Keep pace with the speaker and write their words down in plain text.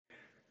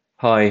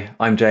Hi,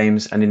 I'm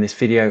James, and in this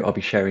video I'll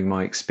be sharing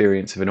my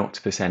experience of an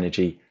Octopus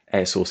Energy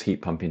air source heat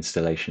pump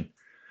installation.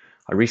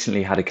 I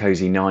recently had a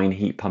Cosy 9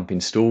 heat pump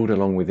installed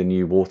along with a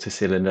new water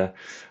cylinder,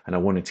 and I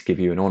wanted to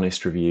give you an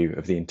honest review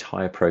of the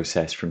entire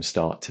process from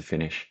start to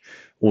finish.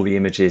 All the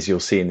images you'll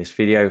see in this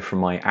video from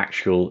my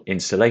actual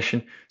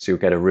installation, so you'll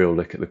get a real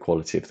look at the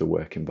quality of the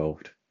work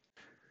involved.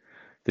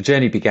 The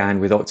journey began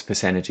with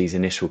Octopus Energy's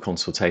initial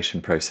consultation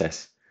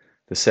process.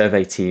 The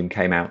survey team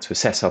came out to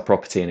assess our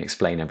property and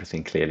explain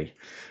everything clearly,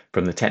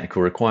 from the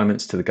technical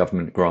requirements to the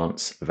government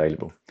grants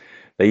available.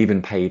 They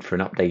even paid for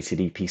an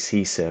updated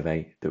EPC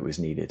survey that was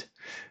needed.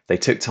 They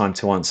took time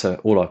to answer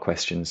all our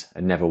questions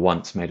and never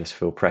once made us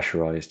feel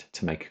pressurised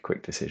to make a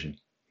quick decision.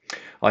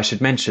 I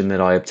should mention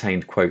that I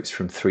obtained quotes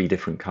from 3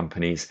 different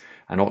companies,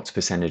 and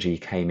Octopus Energy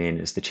came in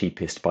as the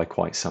cheapest by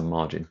quite some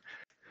margin.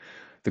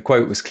 The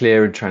quote was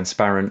clear and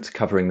transparent,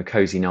 covering the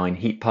Cosy 9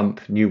 heat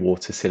pump, new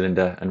water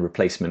cylinder and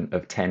replacement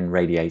of 10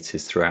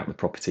 radiators throughout the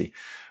property,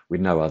 with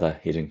no other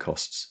hidden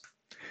costs.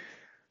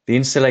 The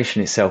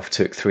installation itself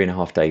took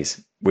 3.5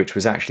 days, which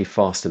was actually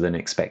faster than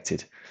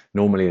expected.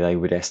 Normally they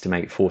would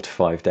estimate 4 to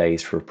 5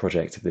 days for a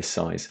project of this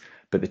size,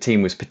 but the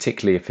team was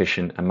particularly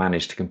efficient and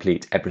managed to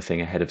complete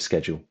everything ahead of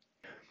schedule.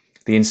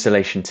 The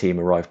installation team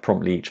arrived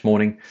promptly each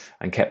morning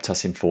and kept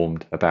us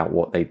informed about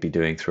what they'd be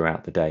doing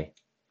throughout the day.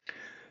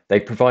 They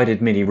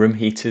provided mini room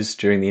heaters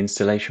during the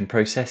installation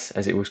process,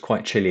 as it was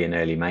quite chilly in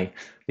early May.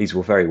 These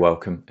were very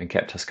welcome and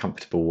kept us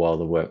comfortable while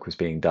the work was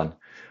being done.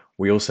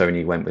 We also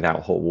only went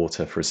without hot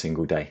water for a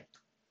single day.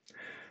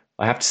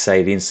 I have to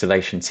say the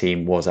installation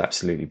team was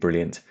absolutely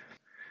brilliant.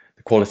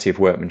 The quality of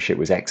workmanship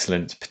was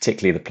excellent,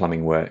 particularly the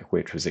plumbing work,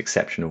 which was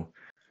exceptional.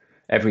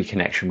 Every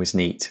connection was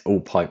neat, all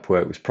pipe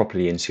work was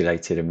properly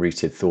insulated and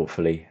routed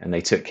thoughtfully, and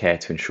they took care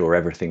to ensure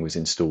everything was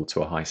installed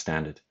to a high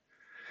standard.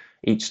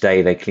 Each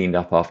day they cleaned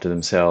up after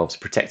themselves,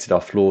 protected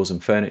our floors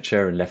and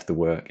furniture, and left the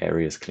work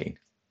areas clean.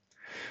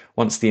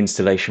 Once the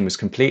installation was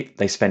complete,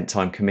 they spent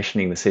time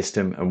commissioning the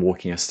system and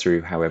walking us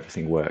through how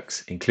everything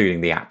works,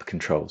 including the app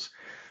controls.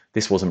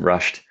 This wasn't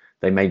rushed.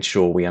 They made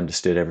sure we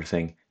understood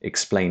everything,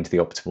 explained the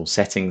optimal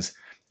settings,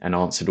 and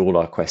answered all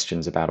our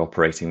questions about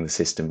operating the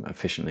system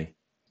efficiently.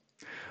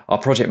 Our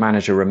project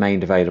manager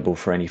remained available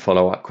for any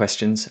follow-up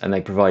questions, and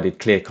they provided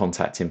clear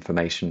contact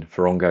information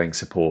for ongoing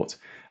support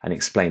and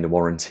explained the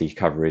warranty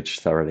coverage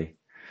thoroughly.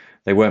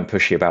 They weren't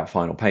pushy about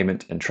final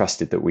payment and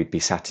trusted that we'd be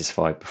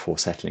satisfied before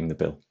settling the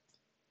bill.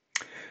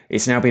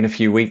 It's now been a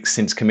few weeks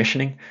since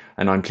commissioning,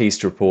 and I'm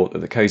pleased to report that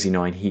the Cosy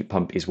 9 heat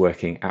pump is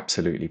working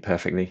absolutely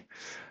perfectly.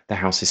 The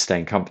house is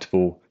staying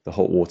comfortable, the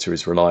hot water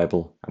is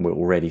reliable, and we're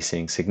already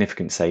seeing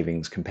significant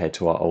savings compared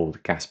to our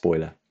old gas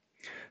boiler.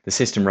 The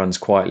system runs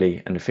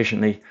quietly and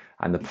efficiently,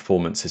 and the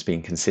performance has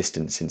been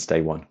consistent since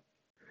day one.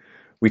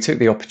 We took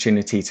the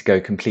opportunity to go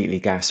completely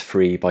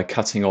gas-free by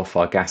cutting off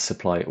our gas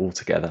supply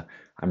altogether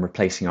and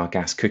replacing our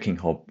gas cooking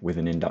hob with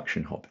an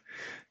induction hob.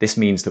 This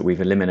means that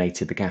we've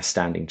eliminated the gas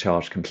standing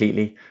charge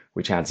completely,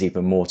 which adds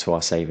even more to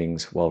our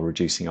savings while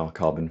reducing our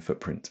carbon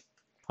footprint.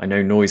 I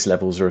know noise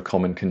levels are a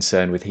common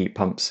concern with heat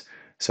pumps,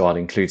 so I'll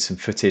include some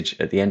footage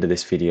at the end of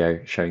this video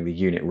showing the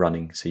unit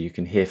running so you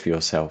can hear for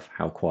yourself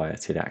how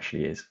quiet it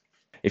actually is.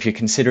 If you're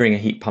considering a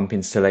heat pump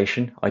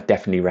installation, I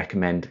definitely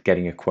recommend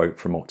getting a quote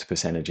from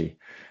Octopus Energy.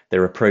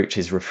 Their approach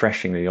is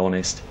refreshingly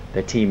honest,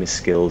 their team is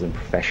skilled and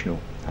professional,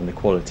 and the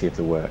quality of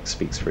the work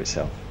speaks for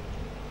itself.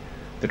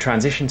 The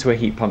transition to a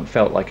heat pump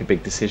felt like a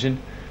big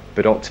decision,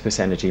 but Octopus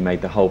Energy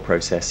made the whole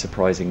process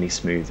surprisingly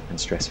smooth and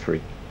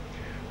stress-free.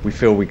 We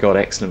feel we got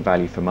excellent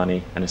value for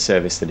money and a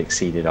service that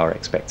exceeded our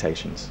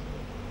expectations.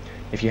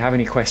 If you have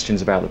any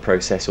questions about the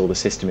process or the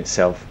system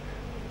itself,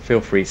 feel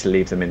free to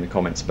leave them in the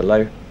comments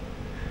below.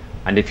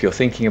 And if you're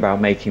thinking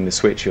about making the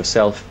switch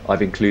yourself,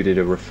 I've included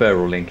a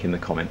referral link in the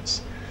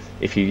comments.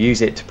 If you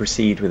use it to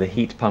proceed with a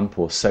heat pump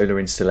or solar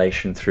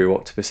installation through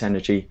Octopus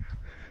Energy,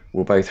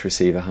 we'll both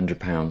receive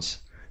 £100.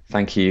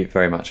 Thank you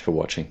very much for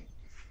watching.